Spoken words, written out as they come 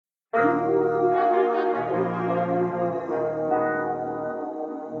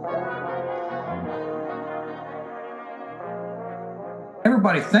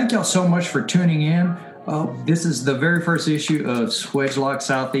Everybody, thank y'all so much for tuning in. This is the very first issue of Swagelok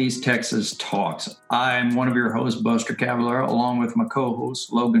Southeast Texas Talks. I'm one of your hosts, Buster Cavallaro, along with my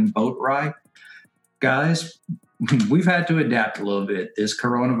co-host, Logan Boatwright. Guys, we've had to adapt a little bit. This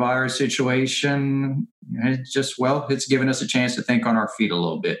coronavirus situation, it's given us a chance to think on our feet a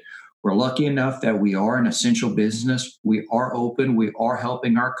little bit. We're lucky enough that we are an essential business. We are open. We are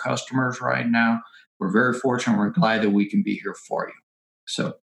helping our customers right now. We're very fortunate. We're glad that we can be here for you.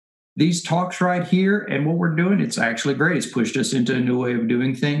 So these talks right here and what we're doing, it's actually great. It's pushed us into a new way of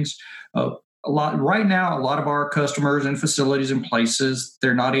doing things. Right now, a lot of our customers and facilities and places,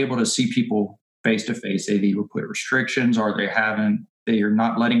 they're not able to see people face to face. They've either put restrictions or they are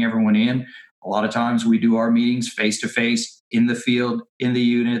not letting everyone in. A lot of times we do our meetings face to face in the field, in the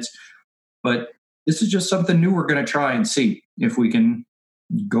units. But this is just something new we're going to try and see if we can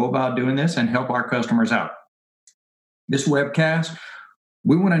go about doing this and help our customers out. This webcast,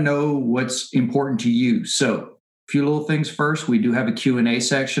 we want to know what's important to you. So a few little things first. We do have a Q&A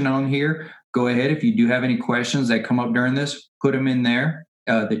section on here. Go ahead. If you do have any questions that come up during this, put them in there.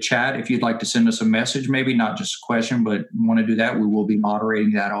 The chat, if you'd like to send us a message, maybe not just a question, but want to do that, we will be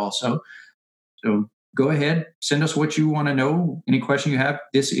moderating that also. So go ahead, send us what you want to know. Any question you have,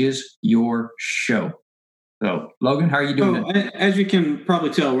 this is your show. So, Logan, how are you doing? As you can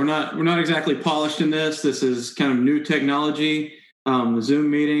probably tell, we're not exactly polished in this. This is kind of new technology. The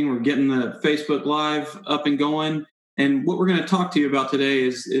Zoom meeting, we're getting the Facebook Live up and going. And what we're going to talk to you about today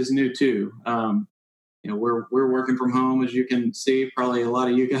is new too. We're working from home, as you can see. Probably a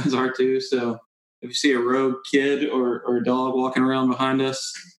lot of you guys are too. So if you see a rogue kid or a dog walking around behind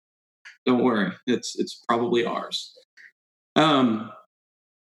us, don't worry. It's probably ours. When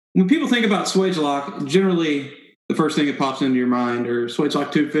people think about Swagelok, generally the first thing that pops into your mind are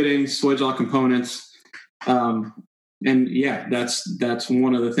Swagelok tube fittings, Swagelok components. And yeah, that's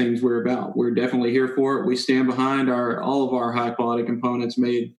one of the things we're about. We're definitely here for it. We stand behind all of our high quality components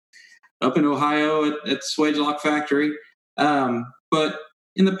made up in Ohio at the Swagelok factory. But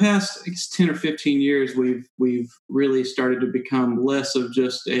in the past 10 or 15 years, we've really started to become less of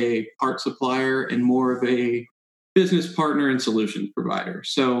just a part supplier and more of a business partner and solutions provider.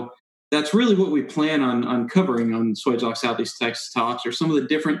 So that's really what we plan on covering on Swagelok Southeast Texas Talks, are some of the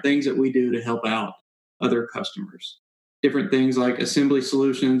different things that we do to help out other customers. Different things like assembly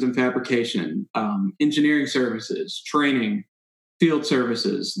solutions and fabrication, engineering services, training, field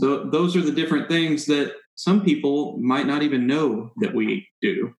services. Those are the different things that some people might not even know that we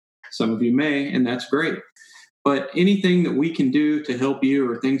do. Some of you may, and that's great. But anything that we can do to help you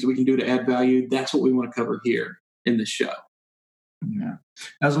or things that we can do to add value, that's what we want to cover here in the show. Yeah.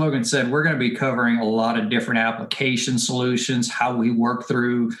 As Logan said, we're going to be covering a lot of different application solutions, how we work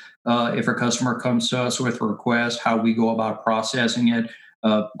through if a customer comes to us with a request, how we go about processing it,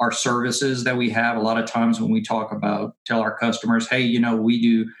 our services that we have. A lot of times when we tell our customers, hey, we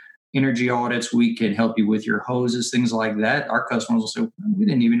do energy audits, we can help you with your hoses, things like that. Our customers will say, we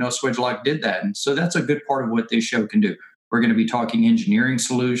didn't even know Swagelok did that. And so that's a good part of what this show can do. We're going to be talking engineering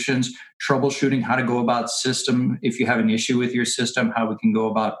solutions, troubleshooting, how to go about system. If you have an issue with your system, how we can go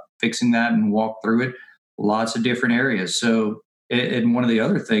about fixing that and walk through it. Lots of different areas. So, and one of the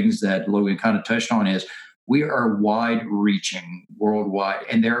other things that Logan kind of touched on is we are wide reaching worldwide.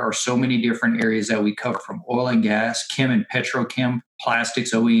 And there are so many different areas that we cover, from oil and gas, chem and petrochem,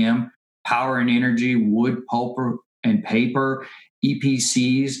 plastics, OEM, power and energy, wood, pulp and paper,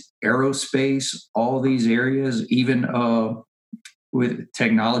 EPCs, aerospace, all these areas, even with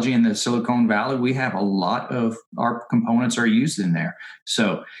technology in the Silicon Valley, we have a lot of our components are used in there.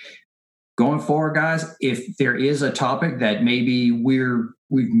 So going forward, guys, if there is a topic that maybe we've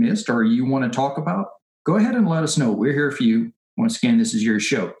missed or you want to talk about, go ahead and let us know. We're here for you. Once again, this is your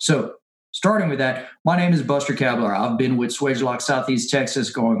show. So starting with that, my name is Buster Cavallaro. I've been with Swagelok Southeast Texas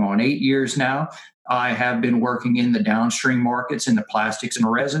going on 8 years now. I have been working in the downstream markets in the plastics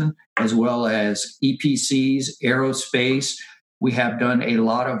and resin, as well as EPCs, aerospace. We have done a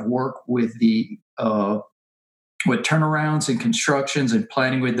lot of work with with turnarounds and constructions and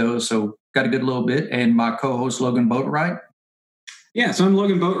planning with those. So got a good little bit. And my co-host, Logan Boatwright. Yeah, so I'm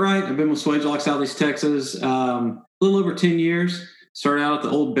Logan Boatwright. I've been with Swagelok Southeast Texas a little over 10 years. Started out at the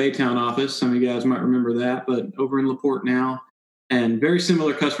old Baytown office. Some of you guys might remember that, but over in LaPorte now. And very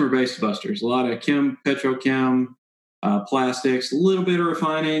similar customer base to Buster's. A lot of chem, petrochem, plastics, a little bit of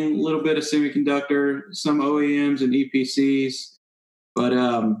refining, a little bit of semiconductor, some OEMs and EPCs. But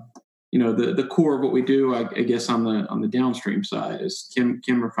the core of what we do, I guess, on the downstream side is chem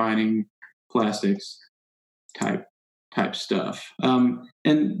refining, plastics type stuff.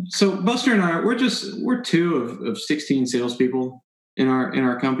 And so Buster and I, we're two of 16 salespeople in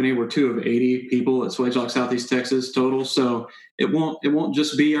our company. We're two of 80 people at SwageLock Southeast Texas total. So it won't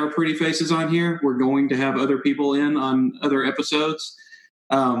just be our pretty faces on here. We're going to have other people in on other episodes.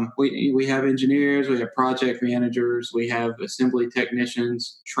 We have engineers, we have project managers, we have assembly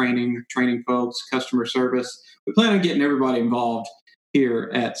technicians, training folks, customer service. We plan on getting everybody involved here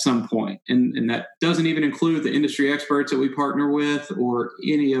at some point. And that doesn't even include the industry experts that we partner with or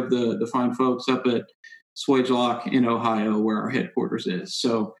any of the fine folks up at SwageLock in Ohio, where our headquarters is.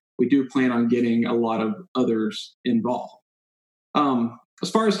 So we do plan on getting a lot of others involved. As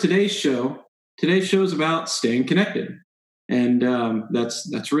far as today's show is about staying connected. And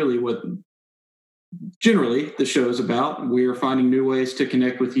that's really what generally the show is about. We are finding new ways to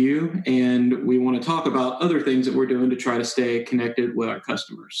connect with you, and we want to talk about other things that we're doing to try to stay connected with our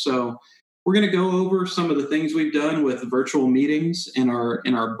customers. So we're going to go over some of the things we've done with virtual meetings in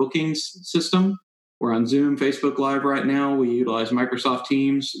our bookings system. We're on Zoom, Facebook Live right now. We utilize Microsoft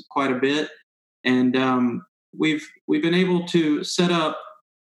Teams quite a bit, and we've been able to set up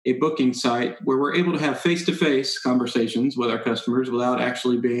a booking site where we're able to have face-to-face conversations with our customers without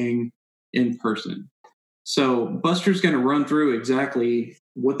actually being in person. So Buster's going to run through exactly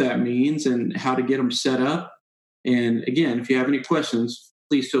what that means and how to get them set up. And again, if you have any questions,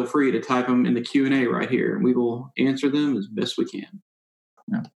 please feel free to type them in the Q&A right here, and we will answer them as best we can.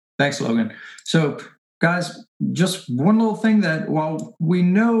 Yeah. Thanks, Logan. So guys, just one little thing that while we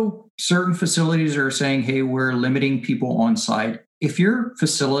know certain facilities are saying, hey, we're limiting people on site, if your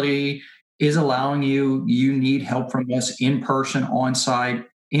facility is allowing you need help from us in person, on site,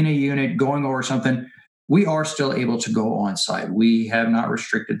 in a unit, going over something, we are still able to go on site. We have not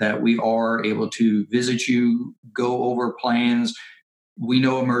restricted that. We are able to visit you, go over plans. We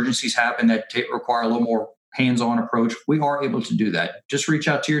know emergencies happen that require a little more hands-on approach. We are able to do that. Just reach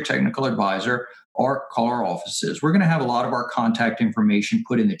out to your technical advisor or call our offices. We're going to have a lot of our contact information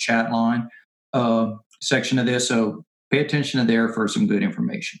put in the chat line section of this. So pay attention to there for some good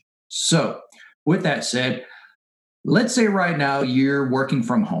information. So with that said, let's say right now you're working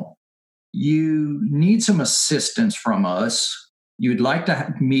from home. You need some assistance from us. You'd like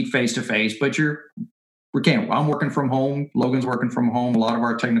to meet face-to-face, but we can't. I'm working from home. Logan's working from home. A lot of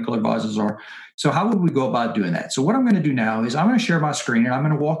our technical advisors are. So how would we go about doing that? So what I'm going to do now is I'm going to share my screen, and I'm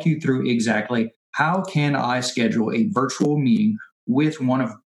going to walk you through exactly how can I schedule a virtual meeting with one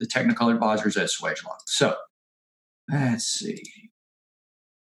of the technical advisors at SwageLock. So let's see.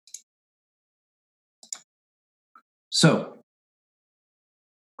 So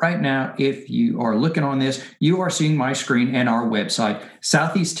right now, if you are looking on this, you are seeing my screen and our website,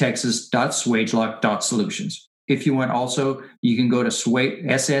 southeasttexas.swagelock.solutions. If you want also, you can go to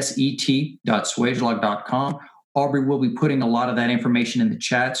sset.swagelock.com. Aubrey will be putting a lot of that information in the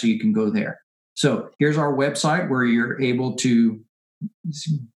chat, so you can go there. So here's our website where you're able to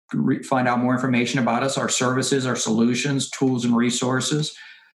find out more information about us, our services, our solutions, tools, and resources.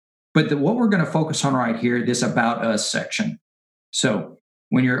 But what we're going to focus on right here, this About Us section. So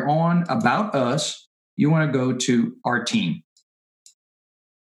when you're on About Us, you want to go to Our Team.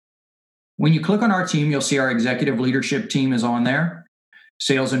 When you click on Our Team, you'll see our executive leadership team is on there,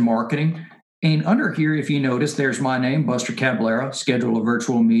 sales and marketing. And under here, if you notice, there's my name, Buster Caballero, schedule a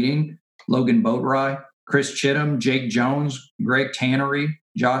virtual meeting, Logan Boatwright, Chris Chittum, Jake Jones, Greg Tannery,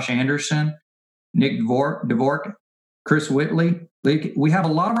 Josh Anderson, Nick Dvork, Chris Whitley. We have a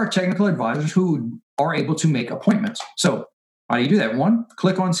lot of our technical advisors who are able to make appointments. So how do you do that? One,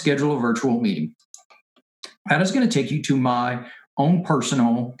 click on Schedule a Virtual Meeting. That is going to take you to my own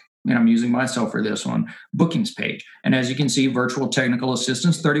personal, and I'm using myself for this one, bookings page. And as you can see, virtual technical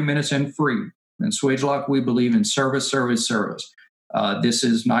assistance, 30 minutes and free. In SwageLock, we believe in service, service, service. This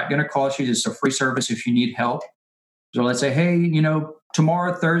is not going to cost you. This is a free service if you need help. So let's say, hey,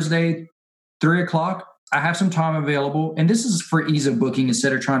 tomorrow, Thursday, 3 o'clock, I have some time available. And this is for ease of booking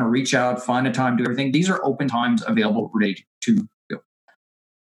instead of trying to reach out, find a time, do everything. These are open times available ready to go.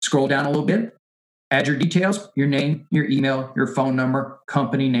 Scroll down a little bit, add your details, your name, your email, your phone number,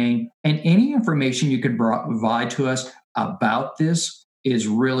 company name, and any information you could provide to us about this is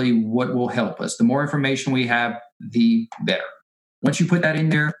really what will help us. The more information we have, the better. Once you put that in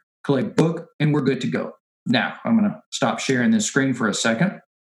there, click book, and we're good to go. Now, I'm going to stop sharing this screen for a second.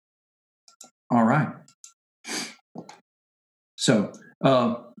 All right. So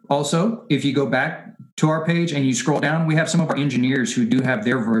also, if you go back to our page and you scroll down, we have some of our engineers who do have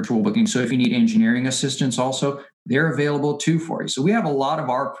their virtual booking. So if you need engineering assistance also, they're available too for you. So we have a lot of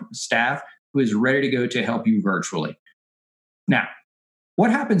our staff who is ready to go to help you virtually. Now, What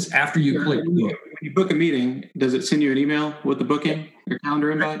happens after you click book? When you book a meeting, does it send you an email with the booking, your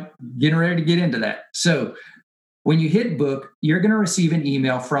calendar invite? Getting ready to get into that. So when you hit book, you're going to receive an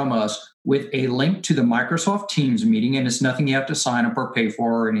email from us with a link to the Microsoft Teams meeting, and it's nothing you have to sign up or pay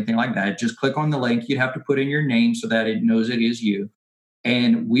for or anything like that. Just click on the link. You'd have to put in your name so that it knows it is you.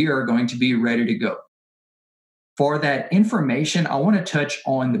 And we are going to be ready to go. For that information, I want to touch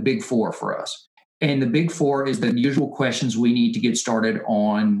on the big four for us. And the big four is the usual questions we need to get started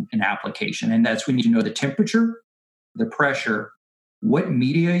on an application. And that's we need to know the temperature, the pressure, what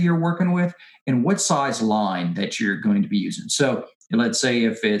media you're working with, and what size line that you're going to be using. So let's say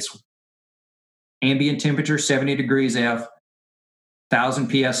if it's ambient temperature, 70 degrees F, 1,000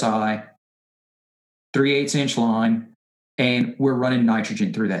 PSI, 3/8 inch line, and we're running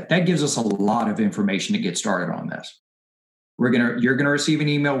nitrogen through that. That gives us a lot of information to get started on this. You're going to receive an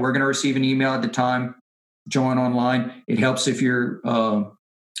email. We're going to receive an email at the time. Join online. It helps if your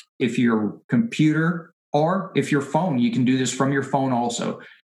computer or if your phone, you can do this from your phone also.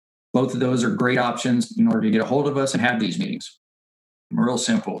 Both of those are great options in order to get a hold of us and have these meetings. Real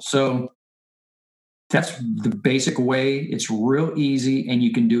simple. So that's the basic way. It's real easy, and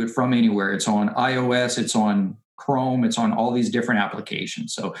you can do it from anywhere. It's on iOS, it's on Chrome, it's on all these different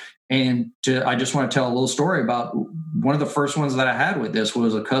applications. So, I just want to tell a little story about one of the first ones that I had with this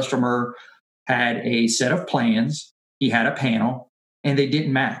was a customer had a set of plans. He had a panel, and they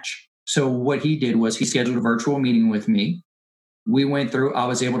didn't match. So what he did was he scheduled a virtual meeting with me. We went through, I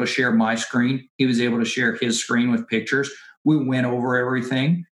was able to share my screen. He was able to share his screen with pictures. We went over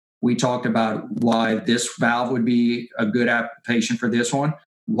everything. We talked about why this valve would be a good application for this one,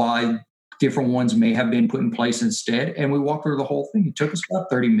 why different ones may have been put in place instead. And we walked through the whole thing. It took us about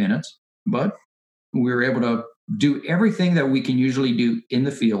 30 minutes, but we were able to do everything that we can usually do in the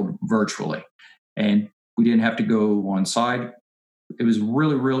field virtually. And we didn't have to go on site. It was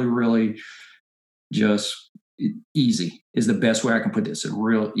really, really, really just easy is the best way I can put this. It's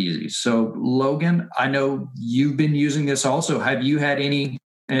real easy. So Logan, I know you've been using this also. Have you had any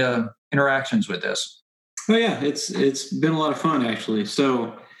interactions with this? Oh yeah, it's been a lot of fun actually.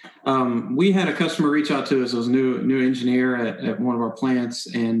 So we had a customer reach out to us. It was a new engineer at one of our plants,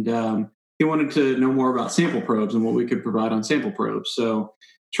 and he wanted to know more about sample probes and what we could provide on sample probes. So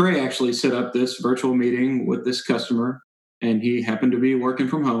Trey actually set up this virtual meeting with this customer, and he happened to be working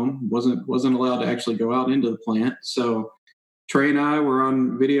from home, wasn't allowed to actually go out into the plant. So Trey and I were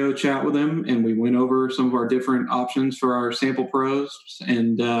on video chat with him, and we went over some of our different options for our sample probes,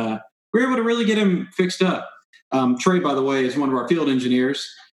 and we were able to really get him fixed up. Trey, by the way, is one of our field engineers.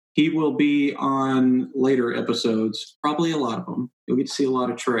 He will be on later episodes, probably a lot of them. You'll get to see a lot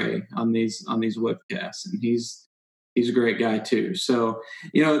of Trey on these webcasts, and he's a great guy too. So,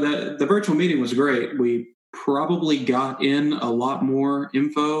 the virtual meeting was great. We probably got in a lot more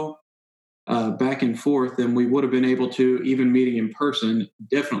info back and forth than we would have been able to even meeting in person,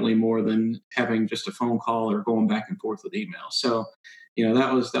 definitely more than having just a phone call or going back and forth with email. So,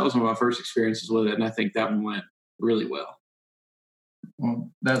 that was one of my first experiences with it, and I think that one went really well.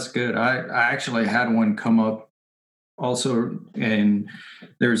 Well, that's good. I actually had one come up also, and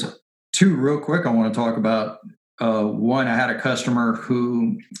there's two real quick I want to talk about. One, I had a customer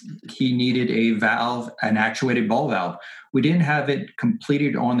who he needed a valve, an actuated ball valve. We didn't have it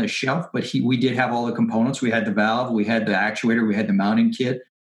completed on the shelf, but we did have all the components. We had the valve, we had the actuator, we had the mounting kit.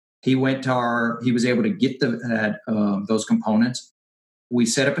 He was able to get those components. We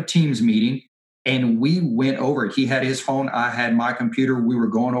set up a Teams meeting, and we went over it. He had his phone, I had my computer. We were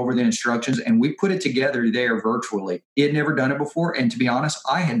going over the instructions, and we put it together there virtually. He had never done it before, and to be honest,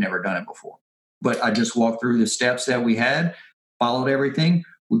 I had never done it before. But I just walked through the steps that we had, followed everything.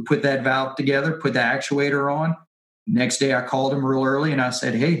 We put that valve together, put the actuator on. Next day, I called him real early, and I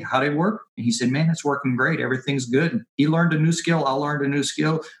said, "Hey, how did it work?" And he said, "Man, it's working great. Everything's good." He learned a new skill. I learned a new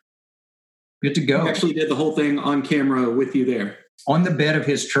skill. Good to go. He actually did the whole thing on camera with you there. On the bed of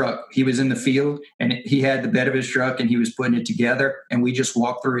his truck. He was in the field, and he had the bed of his truck, and he was putting it together, and we just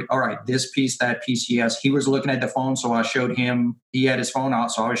walked through it. All right, this piece, that piece, yes. He was looking at the phone, so I showed him. He had his phone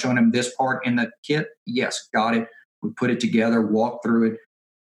out, so I was showing him this part in the kit. Yes, got it. We put it together, walked through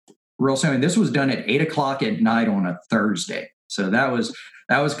it. Real simple. And this was done at 8:00 at night on a Thursday. So that was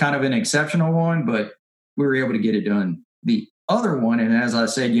kind of an exceptional one, but we were able to get it done. The other one, and as I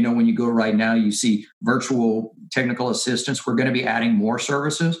said, when you go right now, you see virtual technical assistance. We're going to be adding more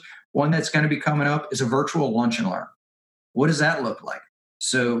services. One that's going to be coming up is a virtual lunch and learn. What does that look like?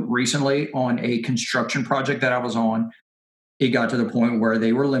 So recently on a construction project that I was on, it got to the point where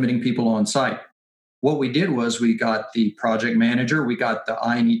they were limiting people on site. what we did was we got the project manager, we got the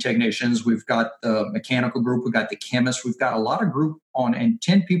I&E technicians, we've got the mechanical group, we got the chemists, we've got a lot of group on, and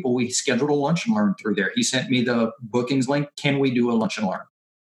 10 people. We scheduled a lunch and learn through there. He sent me the bookings link. Can we do a lunch and learn?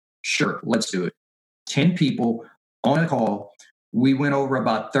 Sure, let's do it. 10 people on a call. We went over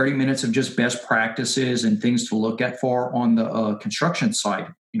about 30 minutes of just best practices and things to look at for on the construction site,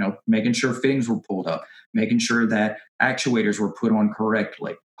 making sure fittings were pulled up, making sure that actuators were put on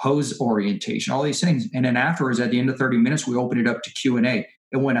correctly, hose orientation, all these things. And then afterwards, at the end of 30 minutes, we opened it up to Q&A.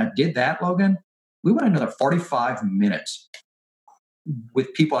 And when I did that, Logan, we went another 45 minutes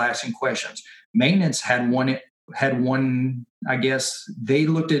with people asking questions. Maintenance had one, I guess they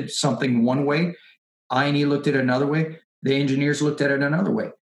looked at something one way. I&E looked at it another way. The engineers looked at it another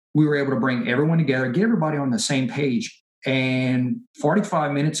way. We were able to bring everyone together, get everybody on the same page. And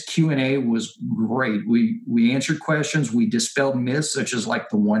 45 minutes Q&A was great. We answered questions. We dispelled myths, such as like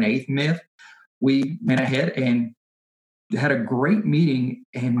the 1/8 myth. We went ahead and had a great meeting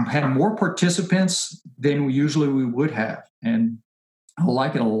and had more participants than we usually would have. And I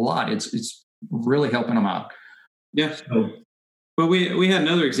like it a lot. It's really helping them out. Yeah. Well, we had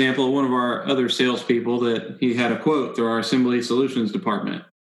another example of one of our other salespeople that he had a quote through our assembly solutions department.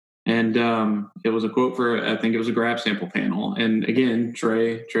 And it was a quote for, I think it was a grab sample panel. And again,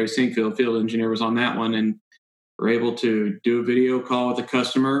 Trey Sinkfield, field engineer, was on that one. And we're able to do a video call with the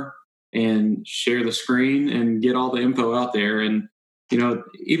customer and share the screen and get all the info out there. And,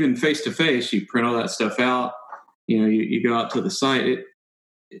 even face to face, you print all that stuff out, you go out to the site.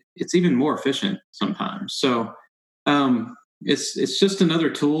 It's even more efficient sometimes. So, it's just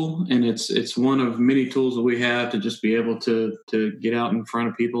another tool, and it's one of many tools that we have to just be able to get out in front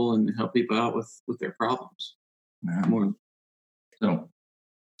of people and help people out with their problems. Yeah.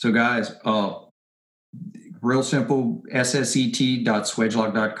 So guys, real simple,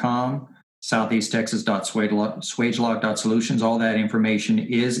 sset.swagelok.com, southeasttexas.swagelok.solutions. All that information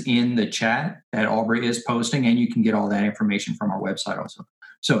is in the chat that Aubrey is posting, and you can get all that information from our website also.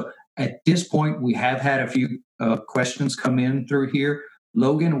 So at this point, we have had a few questions come in through here.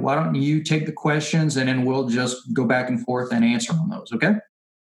 Logan, why don't you take the questions, and then we'll just go back and forth and answer on those, okay?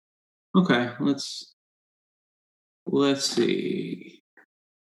 Okay, let's see.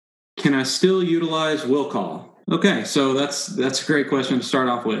 Can I still utilize will call? Okay, so that's a great question to start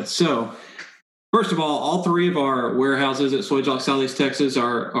off with. So first of all three of our warehouses at Swagelok Southeast Texas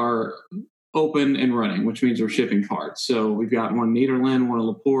are open and running, which means we're shipping parts. So we've got one in Nederland, one in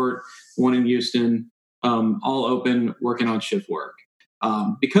LaPorte, one in Houston, all open, working on shift work.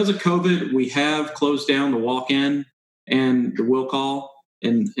 Because of COVID, we have closed down the walk-in and the will call,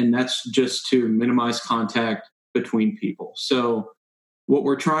 and that's just to minimize contact between people. So what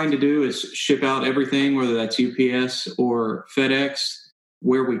we're trying to do is ship out everything, whether that's UPS or FedEx,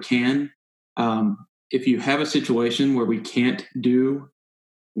 where we can. If you have a situation where we can't do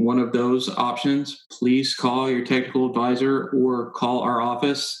one of those options, please call your technical advisor or call our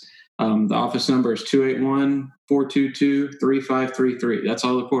office. The office number is 281-422-3533. That's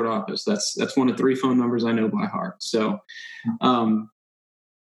our LaPorte office. That's one of 3 phone numbers I know by heart. So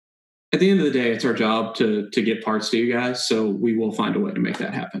at the end of the day, it's our job to get parts to you guys. So we will find a way to make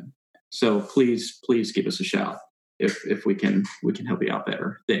that happen. So please give us a shout if we can help you out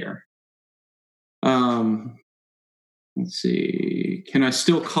better there. Let's see. Can I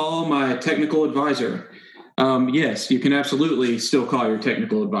still call my technical advisor? Yes, you can absolutely still call your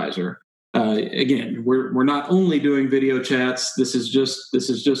technical advisor. Again, we're not only doing video chats. This is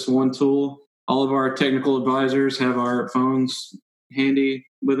just one tool. All of our technical advisors have our phones handy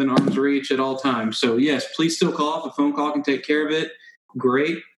within arm's reach at all times. So yes, please still call. If a phone call can take care of it,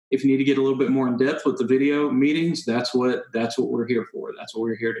 great. If you need to get a little bit more in depth with the video meetings, that's what we're here for. That's what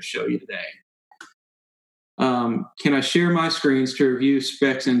we're here to show you today. Can I share my screens to review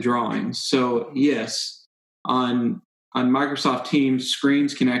specs and drawings? So yes, on Microsoft Teams,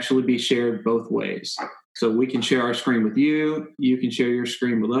 screens can actually be shared both ways. So we can share our screen with you. You can share your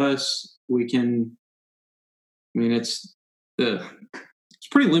screen with us. It's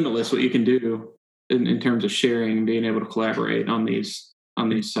pretty limitless what you can do in terms of sharing and being able to collaborate on these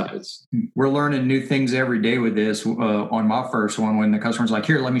sites. We're learning new things every day with this. On my first one, when the customer's like,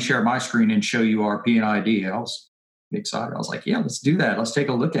 here, let me share my screen and show you our P&ID, I was excited. I was like, yeah, let's do that. Let's take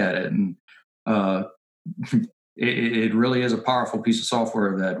a look at it. And it really is a powerful piece of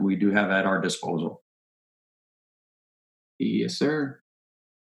software that we do have at our disposal. Yes, sir.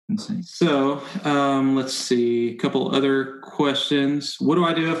 So let's see. A couple other questions. What do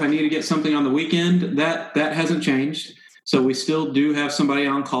I do if I need to get something on the weekend? That hasn't changed. So we still do have somebody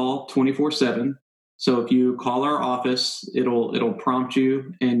on call 24/7. So if you call our office, it'll prompt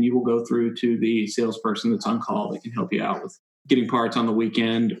you, and you will go through to the salesperson that's on call that can help you out with getting parts on the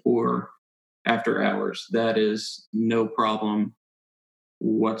weekend or after hours. That is no problem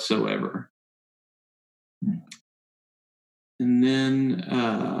whatsoever. And then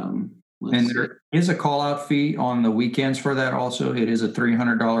there is a call out fee on the weekends for that also. It is a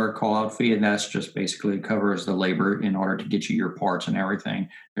 $300 call out fee, and that's just basically covers the labor in order to get you your parts and everything.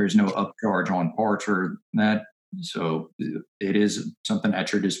 There's no upcharge on parts or that. So it is something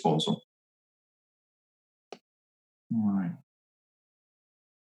at your disposal. All right.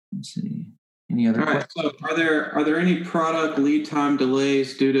 Let's see. Any other questions? So are there any product lead time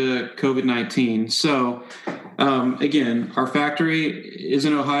delays due to COVID-19? So again, our factory is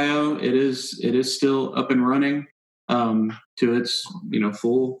in Ohio. It is still up and running to its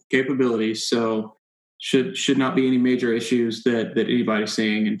full capabilities. So should not be any major issues that anybody's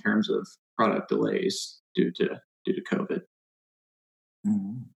seeing in terms of product delays due to COVID.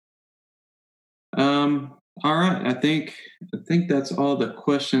 Mm-hmm. All right. I think that's all the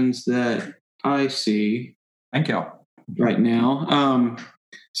questions that I see. Thank you. Right now.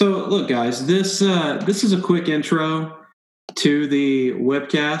 So look, guys, this is a quick intro to the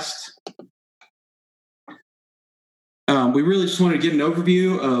webcast. We really just wanted to get an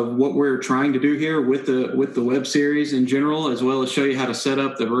overview of what we're trying to do here with the web series in general, as well as show you how to set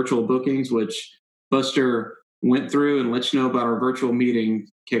up the virtual bookings, which Buster went through, and let you know about our virtual meeting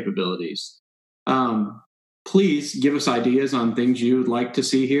capabilities. Please give us ideas on things you would like to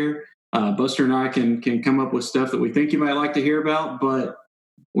see here. Buster and I can come up with stuff that we think you might like to hear about, but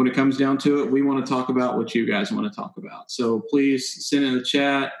when it comes down to it, we want to talk about what you guys want to talk about. So please send in the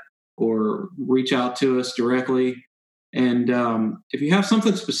chat or reach out to us directly. And if you have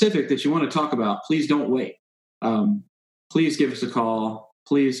something specific that you want to talk about, please don't wait. Please give us a call.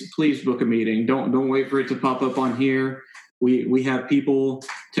 Please book a meeting. Don't wait for it to pop up on here. We have people,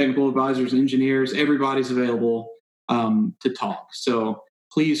 technical advisors, engineers, everybody's available to talk. So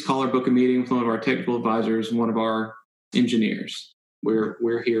please call or book a meeting with one of our technical advisors, one of our engineers.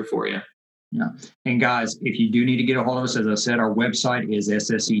 We're here for you. Yeah. And guys, if you do need to get a hold of us, as I said, our website is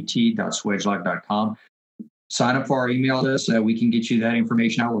sset.swagelok.com. Sign up for our email list so that we can get you that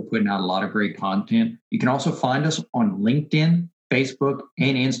information out. We're putting out a lot of great content. You can also find us on LinkedIn, Facebook,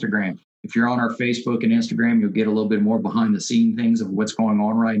 and Instagram. If you're on our Facebook and Instagram, you'll get a little bit more behind the scene things of what's going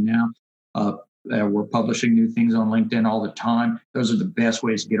on right now. We're publishing new things on LinkedIn all the time. Those are the best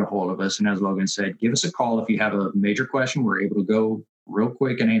ways to get a hold of us. And as Logan said, give us a call if you have a major question. We're able to go real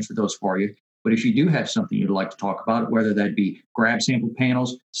quick and answer those for you. But if you do have something you'd like to talk about, whether that be grab sample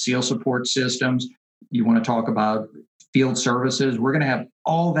panels, seal support systems, you want to talk about field services, we're going to have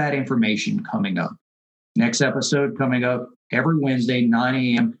all that information coming up. Next episode coming up every Wednesday, 9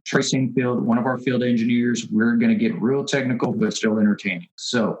 a.m., Trace Field, one of our field engineers. We're going to get real technical, but still entertaining.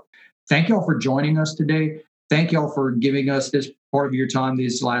 So thank y'all for joining us today. Thank y'all for giving us this part of your time,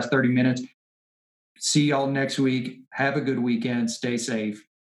 these last 30 minutes. See y'all next week. Have a good weekend. Stay safe.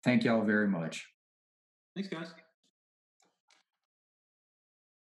 Thank y'all very much. Thanks, guys.